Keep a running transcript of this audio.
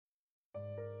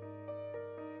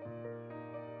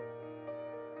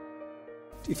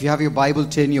If you have your Bible,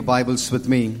 turn your Bibles with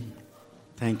me.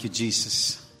 Thank you,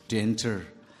 Jesus, to enter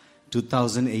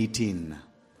 2018.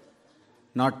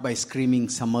 Not by screaming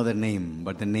some other name,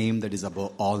 but the name that is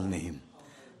above all name.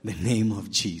 The name of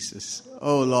Jesus.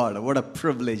 Oh Lord, what a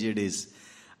privilege it is.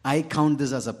 I count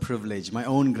this as a privilege. My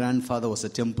own grandfather was a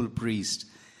temple priest.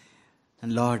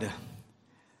 And Lord,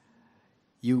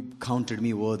 you counted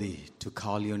me worthy to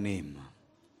call your name.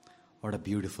 What a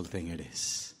beautiful thing it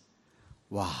is.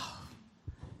 Wow.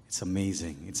 It's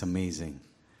amazing. It's amazing.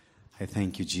 I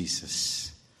thank you,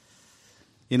 Jesus.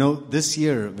 You know, this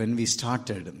year when we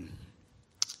started,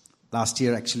 last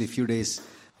year actually a few days,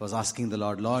 I was asking the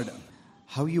Lord,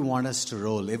 how you want us to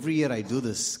roll? Every year I do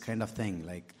this kind of thing.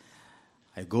 Like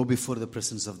I go before the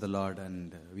presence of the Lord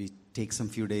and we take some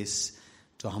few days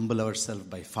to humble ourselves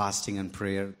by fasting and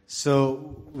prayer.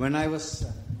 So when I was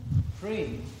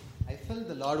praying, I felt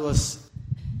the Lord was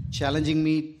challenging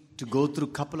me to go through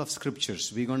a couple of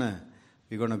scriptures. We're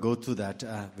gonna go through that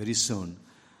very soon.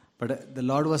 But the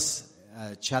Lord was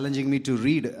challenging me to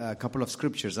read a couple of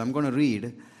scriptures. I'm going to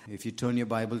read, if you turn your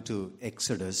Bible to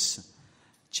Exodus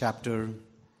chapter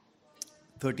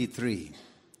 33.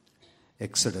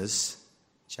 Exodus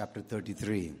chapter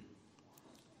 33.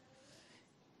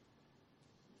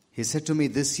 He said to me,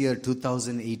 this year,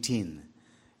 2018,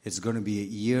 it's going to be a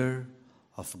year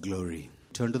of glory.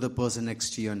 Turn to the person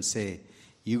next to you and say,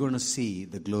 you're going to see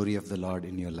the glory of the Lord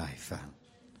in your life.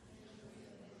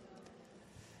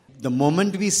 The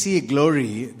moment we see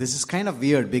glory, this is kind of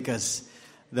weird because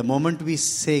the moment we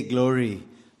say glory,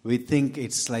 we think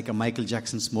it's like a Michael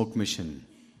Jackson smoke machine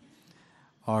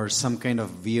or some kind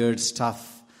of weird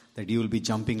stuff that you will be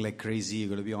jumping like crazy. You're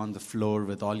going to be on the floor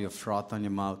with all your froth on your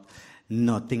mouth.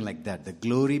 Nothing like that. The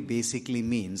glory basically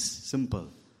means simple.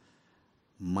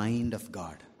 Mind of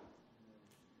God.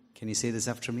 Can you say this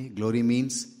after me? Glory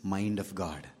means mind of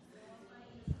God.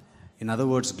 In other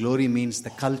words, glory means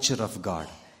the culture of God.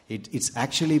 It's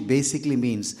actually basically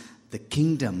means the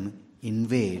kingdom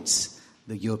invades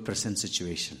your present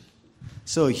situation.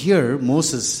 So here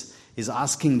Moses is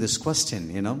asking this question,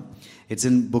 you know. It's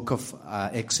in book of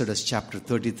Exodus chapter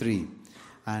 33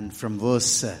 and from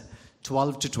verse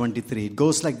 12 to 23. It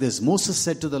goes like this. Moses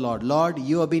said to the Lord, Lord,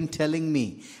 you have been telling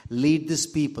me, lead this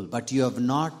people, but you have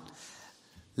not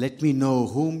let me know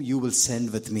whom you will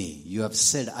send with me. You have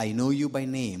said, I know you by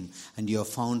name, and you have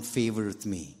found favor with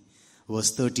me.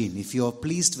 Verse 13, if you are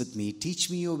pleased with me,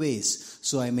 teach me your ways,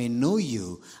 so I may know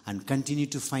you and continue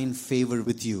to find favor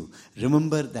with you.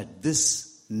 Remember that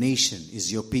this nation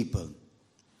is your people.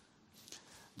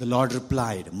 The Lord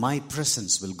replied, my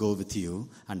presence will go with you,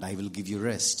 and I will give you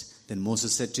rest. Then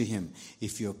Moses said to him,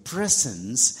 if your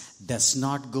presence does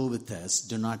not go with us,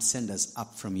 do not send us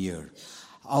up from here.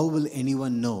 How will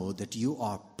anyone know that you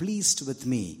are pleased with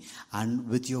me and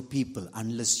with your people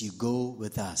unless you go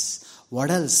with us? What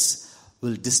else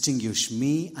will distinguish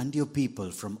me and your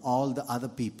people from all the other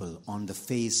people on the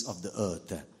face of the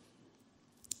earth?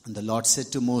 And the Lord said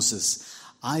to Moses,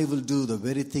 I will do the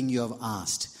very thing you have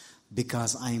asked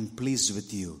because I am pleased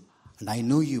with you and I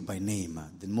know you by name.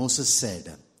 Then Moses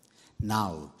said,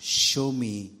 now show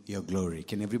me your glory.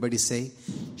 Can everybody say,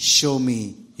 show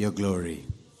me your glory?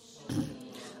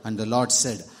 And the Lord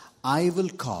said, I will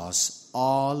cause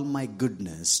all my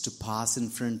goodness to pass in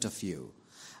front of you,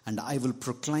 and I will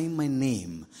proclaim my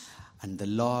name, and the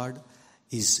Lord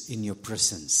is in your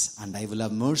presence. And I will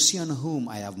have mercy on whom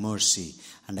I have mercy,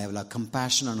 and I will have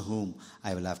compassion on whom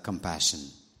I will have compassion.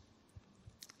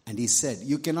 And he said,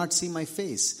 you cannot see my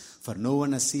face, for no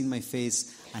one has seen my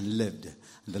face and lived.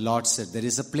 And the Lord said, there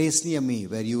is a place near me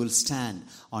where you will stand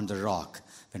on the rock.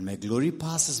 When my glory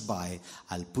passes by,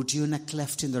 I'll put you in a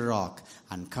cleft in the rock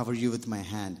and cover you with my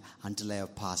hand until I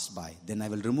have passed by. Then I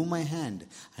will remove my hand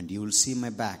and you will see my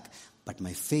back, but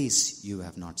my face you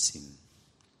have not seen.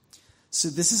 So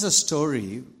this is a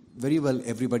story very well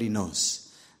everybody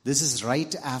knows. This is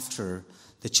right after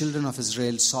the children of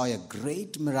Israel saw a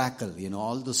great miracle. You know,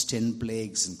 all those 10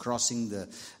 plagues and crossing the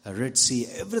Red Sea.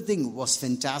 Everything was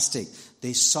fantastic.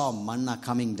 They saw manna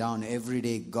coming down every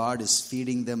day. God is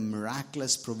feeding them,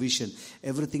 miraculous provision.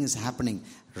 Everything is happening.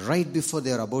 Right before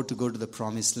they are about to go to the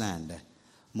promised land,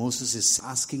 Moses is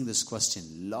asking this question,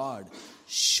 Lord,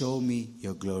 show me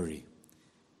your glory.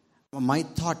 My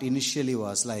thought initially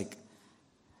was like,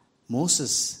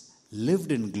 Moses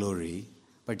lived in glory,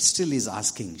 but still is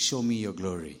asking, show me your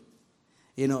glory.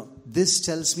 You know, this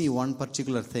tells me one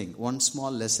particular thing, one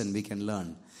small lesson we can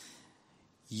learn.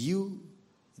 You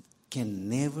can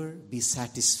never be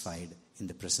satisfied in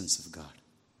the presence of God.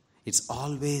 It's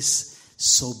always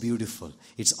so beautiful.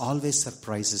 It always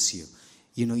surprises you.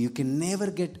 You know, you can never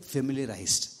get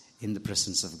familiarized in the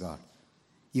presence of God.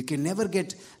 You can never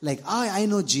get like, I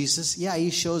know Jesus. Yeah, he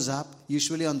shows up.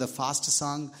 Usually on the fast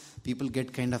song, people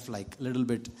get kind of like a little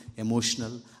bit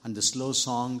emotional. And the slow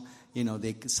song,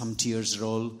 some tears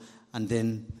roll. And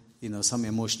then, some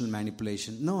emotional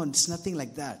manipulation. No, it's nothing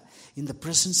like that. In the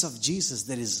presence of Jesus,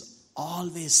 there is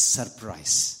always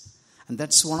surprise. And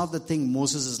that's one of the things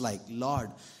Moses is like,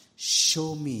 Lord,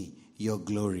 show me your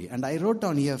glory. And I wrote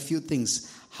down here a few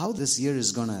things, how this year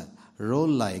is going to roll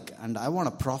like. And I want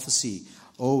a prophecy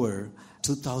over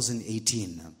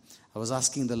 2018. I was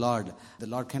asking the Lord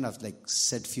kind of like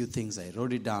said few things. I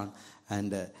wrote it down.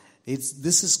 And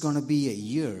this is going to be a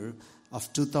year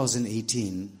of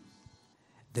 2018.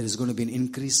 There is going to be an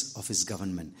increase of his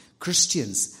government.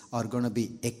 Christians are going to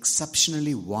be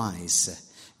exceptionally wise.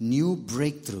 New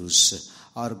breakthroughs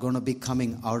are going to be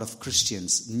coming out of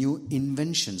Christians. New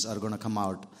inventions are going to come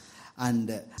out.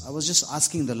 And I was just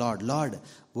asking the Lord,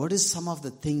 what is some of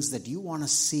the things that you want to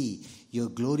see your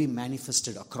glory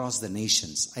manifested across the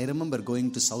nations? I remember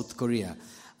going to South Korea.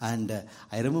 And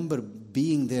I remember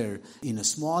being there in a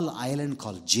small island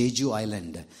called Jeju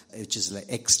Island, which is like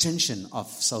extension of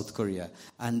South Korea.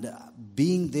 And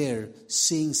being there,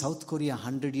 seeing South Korea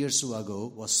 100 years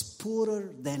ago was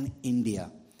poorer than India.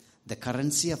 The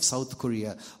currency of South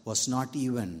Korea was not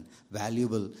even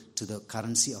valuable to the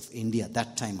currency of India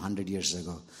that time 100 years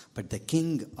ago. But the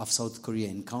king of South Korea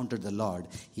encountered the Lord.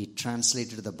 He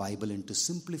translated the Bible into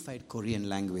simplified Korean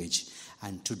language.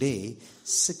 And today,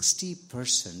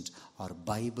 60% are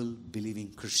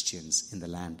Bible-believing Christians in the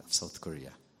land of South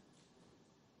Korea.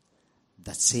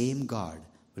 That same God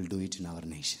will do it in our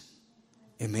nation.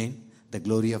 Amen. The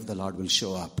glory of the Lord will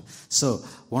show up. So,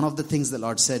 one of the things the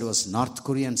Lord said was North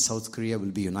Korea and South Korea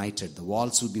will be united. The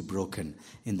walls will be broken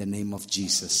in the name of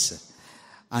Jesus.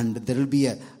 And there will be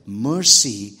a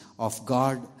mercy of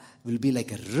God, will be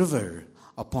like a river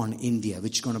upon India,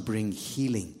 which is going to bring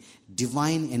healing,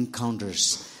 divine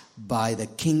encounters by the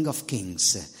King of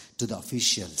Kings to the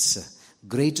officials.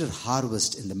 Greater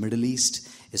harvest in the Middle East,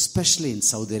 especially in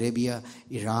Saudi Arabia,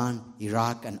 Iran,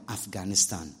 Iraq, and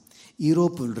Afghanistan.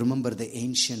 Europe will remember the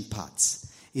ancient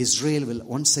paths. Israel will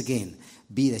once again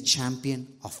be the champion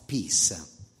of peace.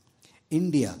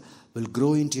 India will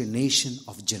grow into a nation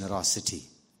of generosity.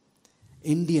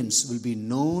 Indians will be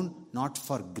known not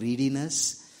for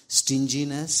greediness,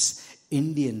 stinginess.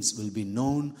 Indians will be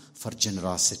known for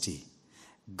generosity.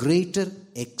 Greater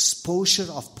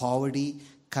exposure of poverty,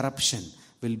 corruption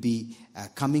will be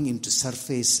coming into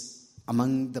surface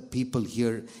among the people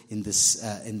here in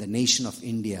the nation of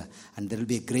India, and there will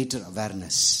be a greater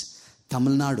awareness.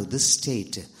 Tamil Nadu, this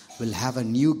state, will have a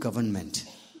new government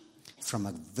from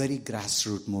a very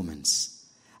grassroots movements.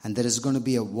 And there is going to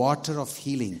be a water of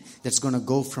healing that's going to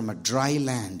go from a dry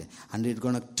land, and it's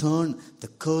going to turn the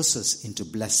curses into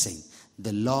blessing.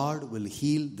 The Lord will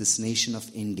heal this nation of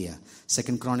India.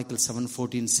 2 Chronicles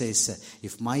 7:14 says,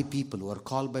 if my people who are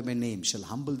called by my name shall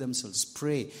humble themselves,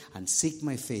 pray and seek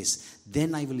my face,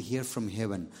 then I will hear from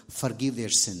heaven, forgive their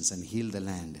sins and heal the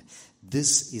land.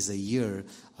 This is a year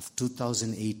of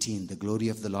 2018. The glory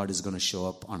of the Lord is going to show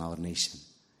up on our nation.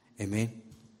 Amen.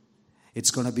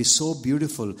 It's going to be so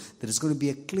beautiful. There is going to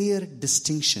be a clear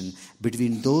distinction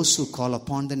between those who call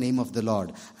upon the name of the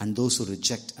Lord and those who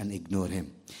reject and ignore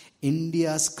him.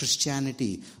 India's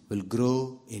Christianity will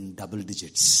grow in double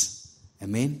digits.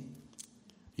 Amen?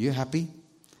 Are you happy?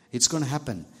 It's going to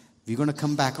happen. We're going to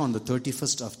come back on the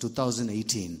 31st of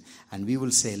 2018 and we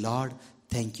will say, Lord,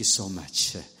 thank you so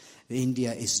much.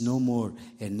 India is no more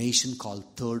a nation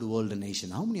called third world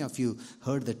nation. How many of you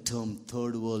heard the term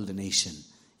third world nation?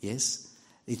 Yes?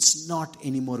 It's not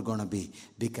anymore going to be,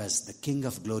 because the King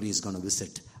of Glory is going to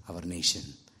visit our nation.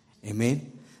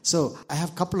 Amen? So I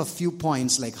have a couple of few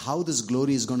points like how this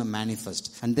glory is going to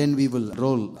manifest. And then we will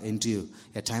roll into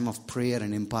a time of prayer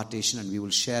and impartation, and we will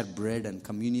share bread and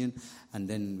communion. And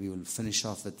then we will finish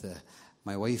off with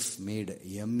my wife made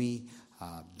yummy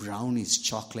brownies,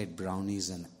 chocolate brownies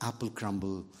and apple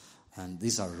crumble. And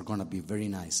these are going to be very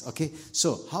nice. Okay,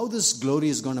 so how this glory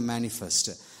is going to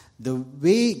manifest? The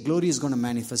way glory is going to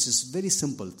manifest is very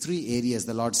simple. 3 areas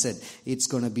the Lord said it's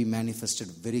going to be manifested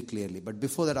very clearly. But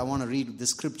before that, I want to read the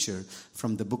scripture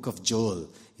from the book of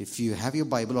Joel. If you have your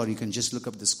Bible, or you can just look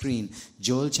up the screen,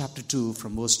 Joel chapter 2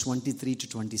 from verse 23 to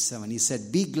 27. He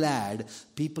said, be glad,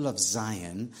 people of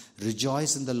Zion,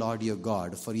 rejoice in the Lord your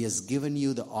God, for he has given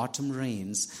you the autumn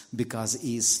rains, because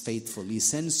he is faithful. He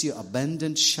sends you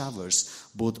abundant showers,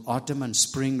 both autumn and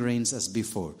spring rains as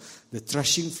before. The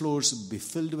threshing floors will be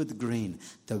filled with grain.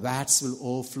 The vats will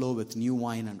overflow with new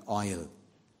wine and oil.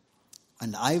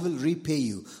 And I will repay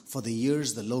you for the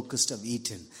years the locust have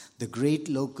eaten, the great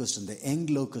locust and the young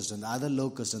locust and the other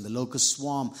locust and the locust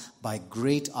swarm by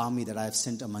great army that I have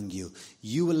sent among you.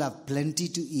 You will have plenty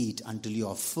to eat until you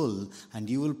are full, and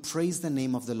you will praise the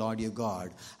name of the Lord your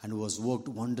God, and who has worked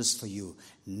wonders for you.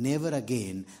 Never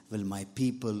again will my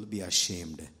people be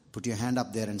ashamed. Put your hand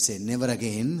up there and say, never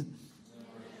again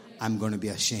I'm going to be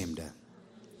ashamed.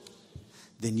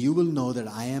 Then you will know that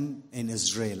I am in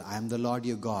Israel. I am the Lord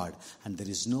your God, and there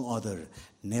is no other.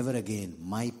 Never again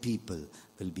my people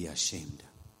will be ashamed.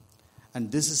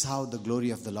 And this is how the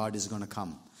glory of the Lord is going to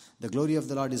come. The glory of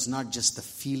the Lord is not just the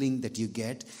feeling that you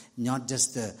get, not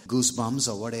just the goosebumps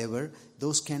or whatever.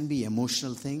 Those can be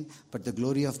emotional thing, but the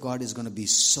glory of God is going to be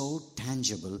so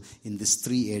tangible in these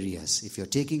three areas. If you're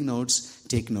taking notes,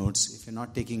 take notes. If you're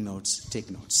not taking notes,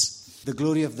 take notes. The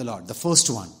glory of the Lord. The first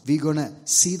one, we're going to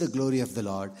see the glory of the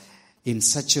Lord in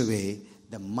such a way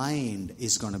the mind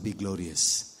is going to be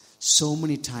glorious. So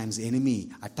many times the enemy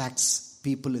attacks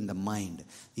people in the mind.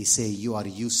 He say, you are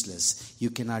useless. You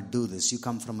cannot do this. You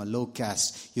come from a low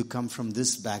caste. You come from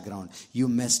this background. You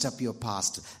messed up your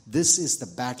past. This is the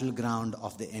battleground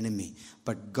of the enemy.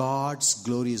 But God's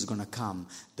glory is going to come.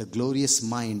 The glorious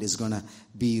mind is going to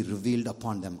be revealed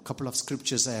upon them. A couple of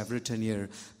scriptures I have written here.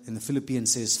 In the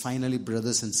Philippians says, finally,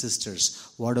 brothers and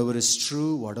sisters, whatever is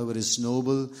true, whatever is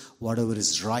noble, whatever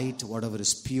is right, whatever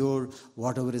is pure,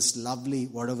 whatever is lovely,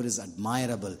 whatever is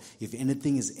admirable, if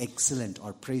anything is excellent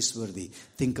or praiseworthy,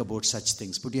 think about such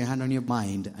things. Put your hand on your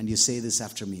mind and you say this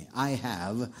after me. I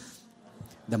have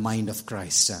the mind of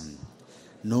Christ.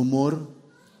 No more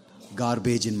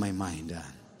garbage in my mind.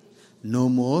 No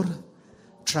more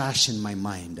trash in my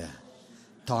mind.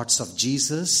 Thoughts of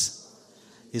Jesus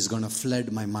is going to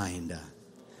flood my mind.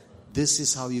 This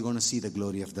is how you're going to see the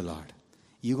glory of the Lord.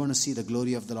 You're going to see the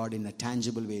glory of the Lord in a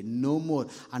tangible way. No more.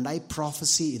 And I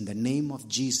prophesy in the name of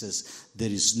Jesus, there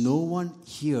is no one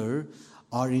here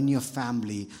or in your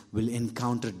family will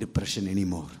encounter depression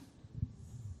anymore.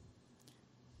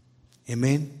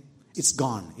 Amen. It's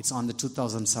gone. It's on the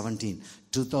 2017.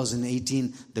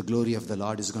 2018, the glory of the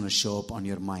Lord is going to show up on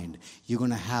your mind. You're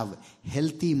going to have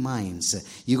healthy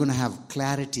minds. You're going to have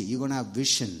clarity. You're going to have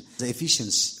vision. The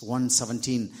Ephesians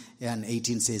 1:17 and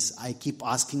 18 says, I keep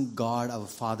asking God, our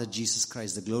Father, Jesus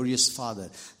Christ, the glorious Father,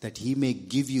 that He may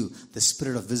give you the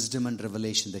spirit of wisdom and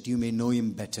revelation, that you may know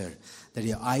Him better, that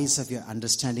your eyes of your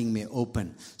understanding may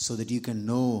open, so that you can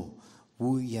know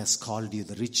who He has called you,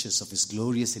 the riches of His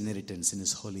glorious inheritance in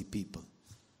His holy people.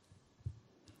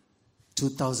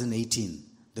 2018,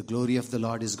 the glory of the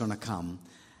Lord is going to come,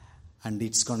 and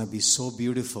it's going to be so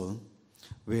beautiful,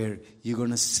 where you're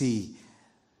going to see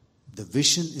the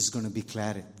vision is going to be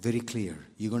very clear.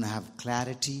 You're going to have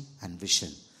clarity and vision.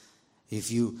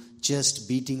 If you just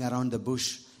beating around the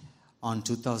bush on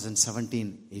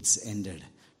 2017, it's ended.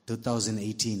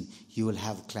 2018, you will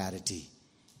have clarity.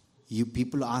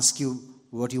 People ask you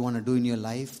what you want to do in your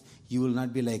life, you will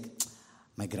not be like,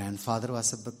 my grandfather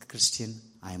was a Christian,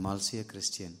 I am also a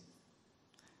Christian.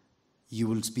 You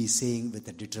will be saying with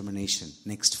a determination,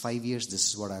 next 5 years, this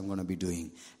is what I'm going to be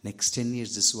doing. Next 10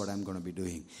 years, this is what I'm going to be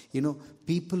doing. You know,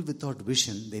 people without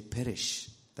vision, they perish.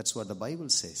 That's what the Bible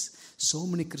says. So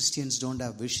many Christians don't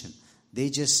have vision. They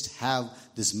just have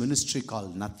this ministry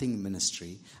called nothing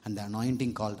ministry, and the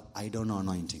anointing called I don't know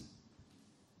anointing.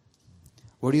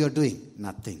 What are you doing?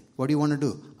 Nothing. What do you want to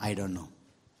do? I don't know.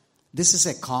 This is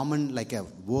a common, like a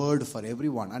word for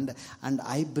everyone. And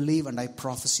I believe and I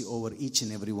prophesy over each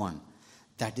and every one.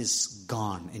 That is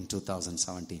gone in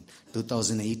 2017.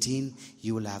 2018,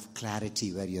 you will have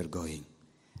clarity where you're going.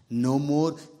 No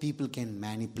more people can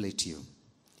manipulate you.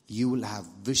 You will have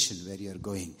vision where you're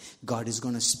going. God is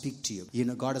going to speak to you. You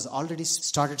know, God has already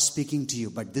started speaking to you,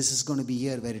 but this is going to be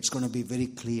here where it's going to be very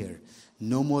clear.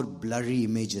 No more blurry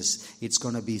images. It's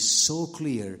going to be so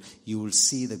clear you will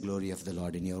see the glory of the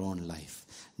Lord in your own life.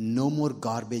 No more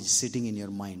garbage sitting in your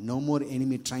mind. No more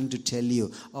enemy trying to tell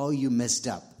you, oh, you messed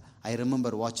up. I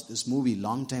remember watching this movie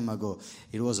long time ago.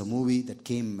 It was a movie that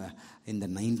came in the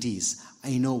 90s.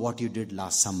 I know what you did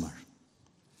last summer.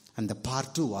 And the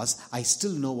part 2 was, I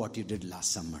still know what you did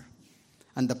last summer.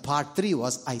 And the part 3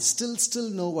 was, I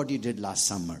still know what you did last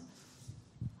summer.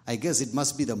 I guess it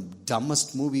must be the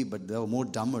dumbest movie, but there were more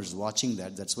dumbers watching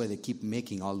that. That's why they keep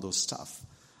making all those stuff.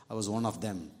 I was one of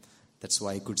them. That's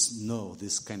why I could know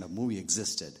this kind of movie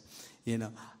existed. You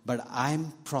know, but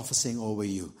I'm prophesying over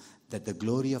you that the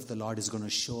glory of the Lord is going to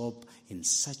show up in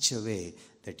such a way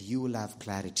that you will have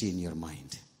clarity in your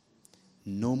mind.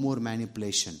 No more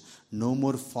manipulation. No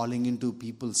more falling into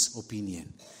people's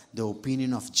opinion. The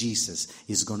opinion of Jesus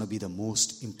is going to be the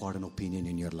most important opinion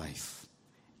in your life.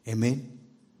 Amen?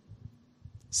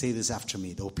 Say this after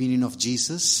me. The opinion of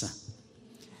Jesus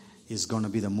is going to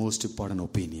be the most important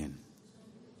opinion.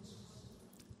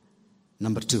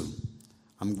 Number 2.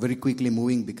 I'm very quickly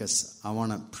moving because I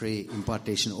want to pray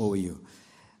impartation over you.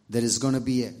 There is going to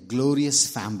be a glorious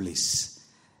families.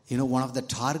 One of the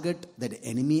target that the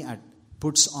enemy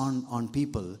puts on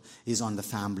people is on the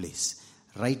families.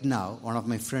 Right now, one of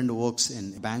my friend who works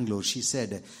in Bangalore, she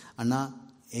said, Anna,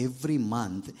 every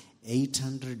month,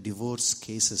 800 divorce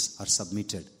cases are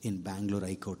submitted in Bangalore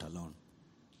High Court alone.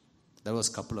 That was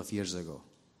a couple of years ago.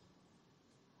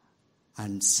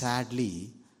 And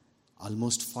sadly,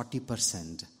 almost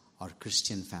 40% are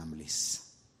Christian families.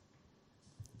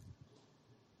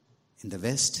 In the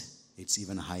West, it's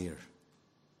even higher.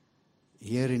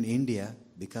 Here in India,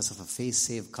 because of a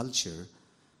face-save culture,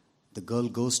 the girl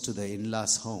goes to the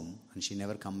in-laws' home and she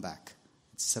never come back.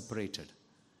 It's separated.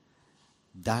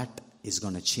 That is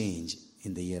going to change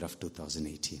in the year of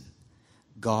 2018.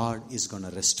 God is going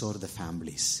to restore the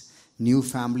families. New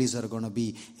families are going to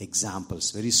be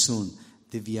examples. Very soon,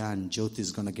 Divya and Jyoti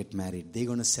is going to get married. They're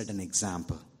going to set an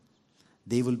example.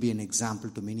 They will be an example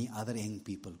to many other young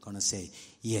people. Going to say,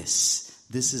 yes,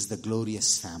 this is the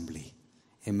glorious family.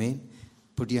 Amen.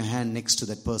 Put your hand next to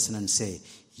that person and say,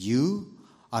 you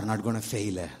are not going to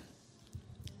fail.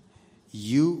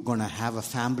 You going to have a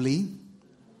family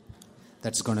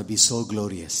that's going to be so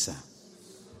glorious.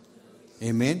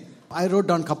 Amen. I wrote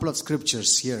down a couple of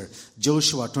scriptures here.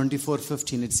 Joshua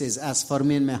 24:15, it says, as for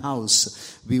me and my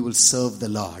house, we will serve the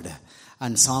Lord.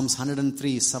 And Psalms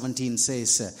 103:17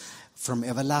 says, from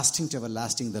everlasting to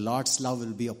everlasting, the Lord's love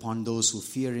will be upon those who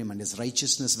fear him, and his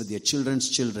righteousness with their children's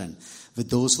children, with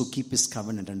those who keep his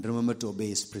covenant and remember to obey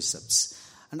his precepts.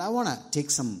 And I want to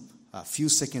take a few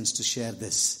seconds to share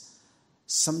this.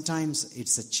 Sometimes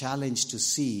it's a challenge to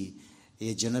see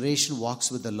a generation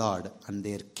walks with the Lord and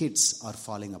their kids are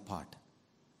falling apart.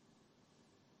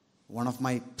 One of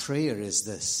my prayer is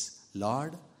this: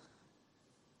 Lord,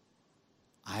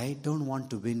 I don't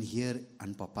want to win here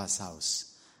in Papa's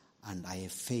house and I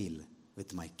fail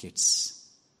with my kids.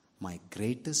 My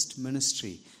greatest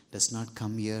ministry does not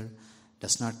come here,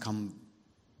 does not come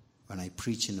when I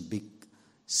preach in big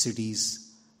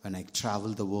cities, when I travel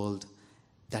the world.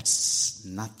 That's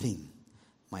nothing.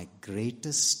 My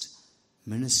greatest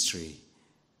ministry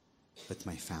with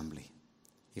my family.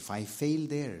 If I fail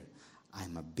there,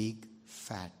 I'm a big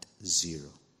fat 0.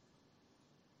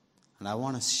 And I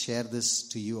want to share this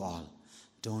to you all.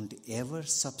 Don't ever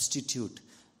substitute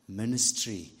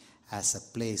ministry as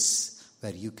a place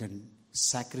where you can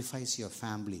sacrifice your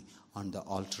family on the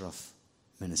altar of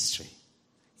ministry.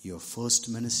 Your first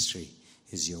ministry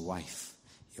is your wife.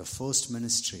 Your first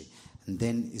ministry, and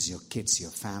then is your kids,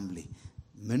 your family.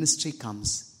 Ministry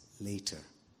comes later.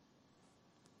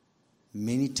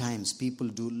 Many times people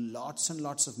do lots and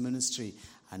lots of ministry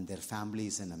and their family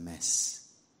is in a mess.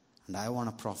 And I want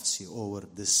to prophesy over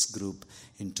this group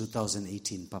in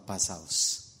 2018, Papa's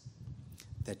house,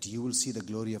 that you will see the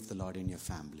glory of the Lord in your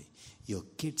family. Your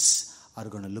kids are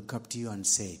going to look up to you and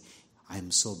say, I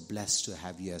am so blessed to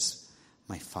have you as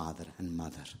my father and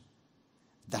mother.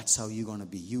 That's how you're going to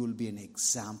be. You will be an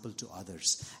example to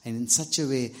others. And in such a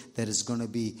way, there is going to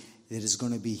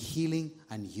be healing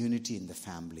and unity in the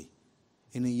family.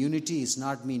 Unity does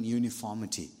not mean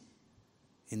uniformity.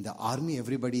 In the army,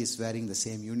 everybody is wearing the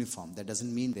same uniform. That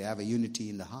doesn't mean they have a unity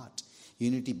in the heart.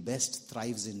 Unity best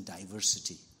thrives in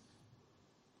diversity.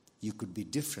 You could be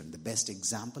different. The best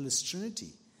example is Trinity.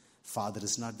 Father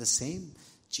is not the same.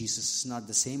 Jesus is not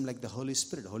the same like the Holy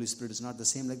Spirit. Holy Spirit is not the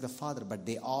same like the Father. But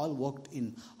they all worked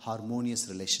in harmonious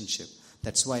relationship.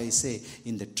 That's why I say,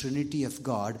 in the Trinity of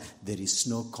God, there is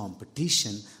no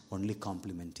competition, only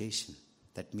complementation.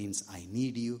 That means I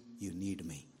need you, you need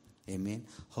me. Amen.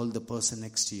 Hold the person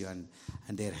next to you and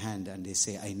their hand and they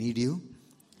say, I need you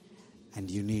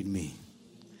and you need me.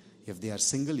 If they are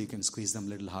single, you can squeeze them a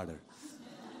little harder.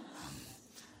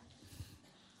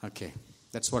 Okay.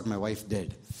 That's what my wife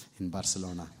did in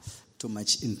Barcelona. Too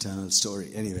much internal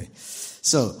story. Anyway.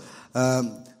 So,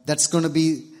 that's going to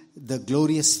be the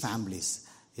glorious families.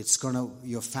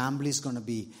 Your family is going to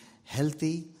be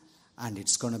healthy and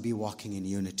it's going to be walking in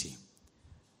unity.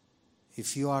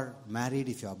 If you are married,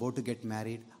 if you are about to get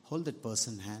married, hold that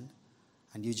person's hand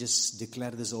and you just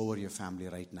declare this over your family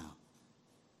right now.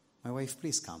 My wife,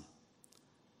 please come.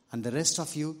 And the rest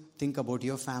of you, think about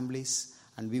your families.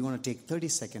 And we're going to take 30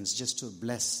 seconds just to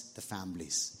bless the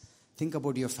families. Think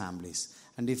about your families.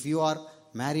 And if you are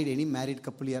married, any married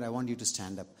couple here, I want you to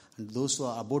stand up. And those who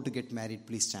are about to get married,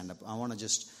 please stand up. I want to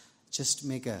just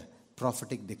make a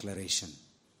prophetic declaration.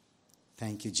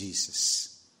 Thank you, Jesus.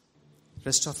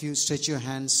 Rest of you, stretch your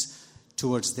hands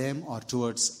towards them or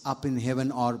towards up in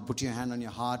heaven, or put your hand on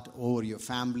your heart over your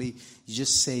family. You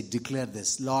just say, declare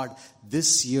this. Lord,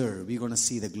 this year we're going to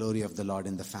see the glory of the Lord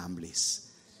in the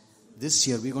families. This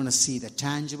year we're going to see the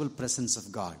tangible presence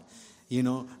of God.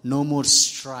 No more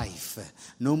strife,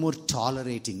 no more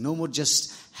tolerating, no more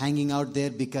just hanging out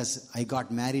there because I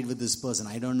got married with this person,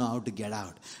 I don't know how to get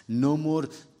out. No more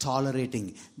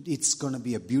tolerating. It's going to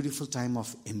be a beautiful time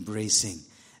of embracing.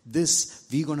 This,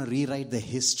 we're going to rewrite the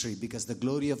history because the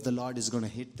glory of the Lord is going to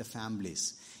hit the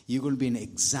families. You're going to be an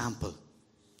example.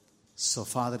 So,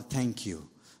 Father, thank you.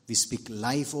 We speak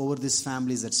life over these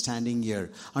families that's standing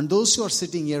here. And those who are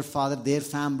sitting here, Father, their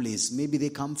families, maybe they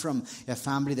come from a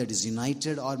family that is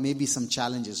united or maybe some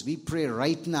challenges. We pray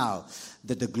right now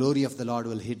that the glory of the Lord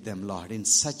will hit them, Lord, in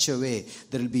such a way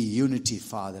there will be unity,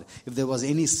 Father. If there was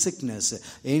any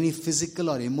sickness, any physical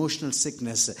or emotional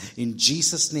sickness, in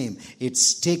Jesus' name,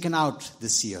 it's taken out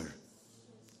this year.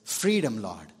 Freedom,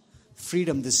 Lord.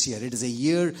 Freedom this year. It is a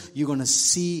year you're going to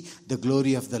see the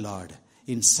glory of the Lord.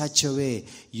 In such a way,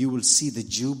 you will see the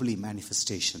Jubilee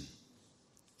manifestation.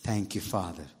 Thank you,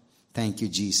 Father. Thank you,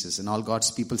 Jesus. And all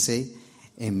God's people say,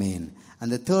 Amen.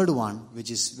 And the third one, which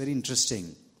is very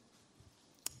interesting,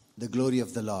 the glory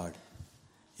of the Lord.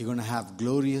 You're going to have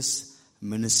glorious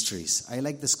ministries. I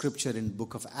like the scripture in the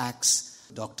book of Acts.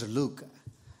 Dr. Luke,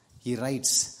 he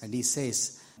writes and he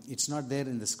says, it's not there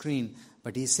in the screen,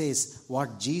 but he says,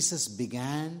 what Jesus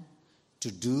began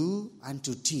to do and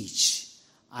to teach,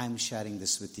 I'm sharing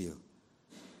this with you.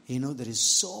 There is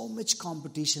so much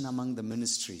competition among the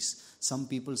ministries. Some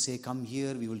people say, come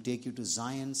here, we will take you to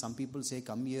Zion. Some people say,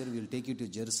 come here, we will take you to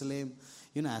Jerusalem.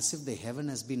 As if the heaven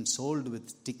has been sold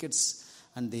with tickets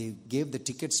and they gave the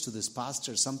tickets to this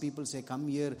pastor. Some people say, come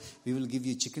here, we will give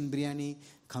you chicken biryani.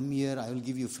 Come here, I will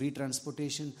give you free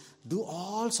transportation. Do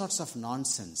all sorts of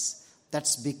nonsense.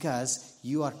 That's because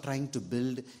you are trying to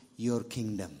build your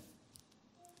kingdom.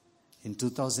 In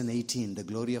 2018, the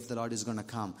glory of the Lord is going to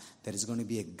come. There is going to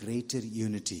be a greater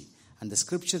unity. And the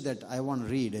scripture that I want to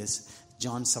read is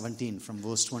John 17 from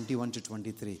verse 21 to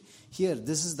 23. Here,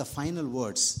 this is the final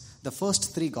words. The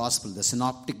first three gospels, the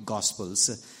synoptic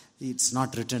gospels, it's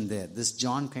not written there. This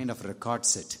John kind of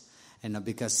records it. And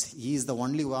because he is the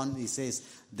only one, he says,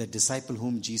 the disciple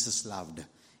whom Jesus loved.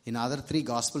 In other three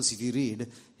gospels, if you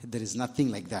read, there is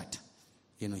nothing like that.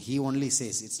 He only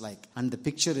says, it's like, and the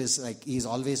picture is like he's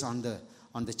always on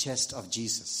the chest of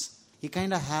Jesus. He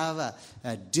kind of have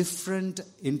a different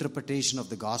interpretation of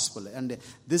the gospel. And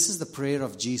this is the prayer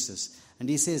of Jesus. And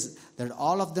he says that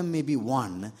all of them may be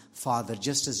one, Father,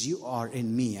 just as you are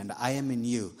in me and I am in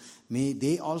you. May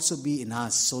they also be in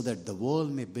us, so that the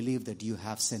world may believe that you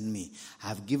have sent me. I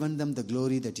have given them the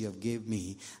glory that you have gave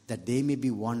me, that they may be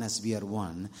one as we are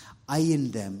one. I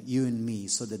in them, you in me,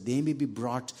 so that they may be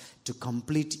brought to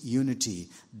complete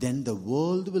unity. Then the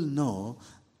world will know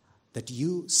that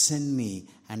you sent me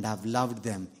and have loved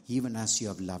them, even as you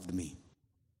have loved me.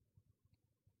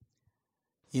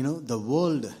 The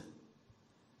world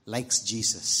likes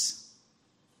Jesus,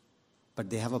 but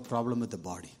they have a problem with the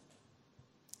body.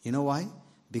 You know why?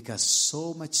 Because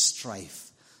so much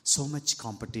strife, so much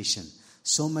competition,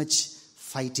 so much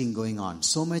fighting going on,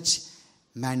 so much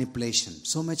manipulation,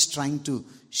 so much trying to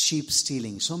sheep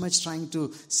stealing, so much trying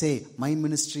to say, my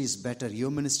ministry is better, your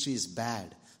ministry is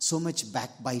bad, so much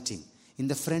backbiting. In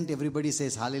the front, everybody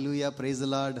says, hallelujah, praise the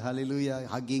Lord, hallelujah,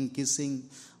 hugging, kissing,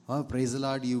 oh, praise the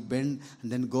Lord, you bend,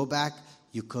 and then go back,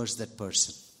 you curse that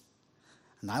person.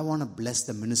 And I want to bless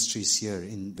the ministries here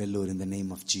in Vellore in the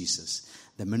name of Jesus.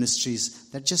 The ministries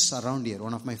that just around here.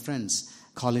 One of my friends,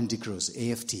 Colin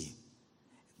DeCruz, AFT,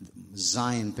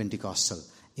 Zion Pentecostal,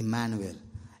 Emmanuel,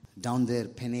 down there,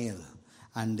 Peniel,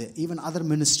 and even other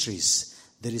ministries.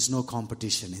 There is no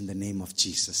competition in the name of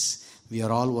Jesus. We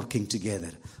are all working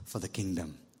together for the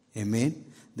kingdom.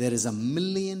 Amen. There is 1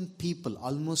 million people,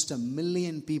 almost 1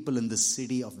 million people in the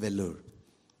city of Vellore.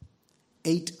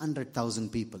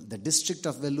 800,000 people. The district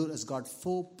of Vellore has got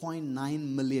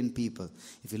 4.9 million people.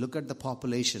 If you look at the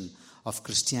population of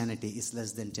Christianity, it's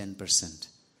less than 10%.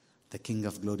 The King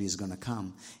of Glory is going to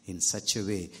come in such a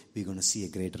way, we're going to see a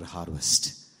greater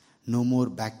harvest. No more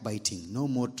backbiting. No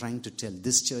more trying to tell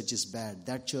this church is bad,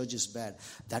 that church is bad.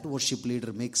 That worship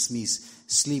leader makes me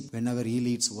sleep whenever he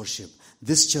leads worship.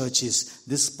 This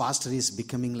pastor is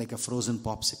becoming like a frozen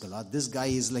popsicle. Or this guy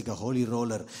is like a holy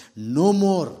roller. No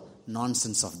more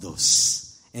nonsense of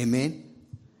those. Amen.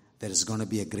 There is going to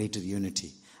be a greater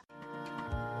unity.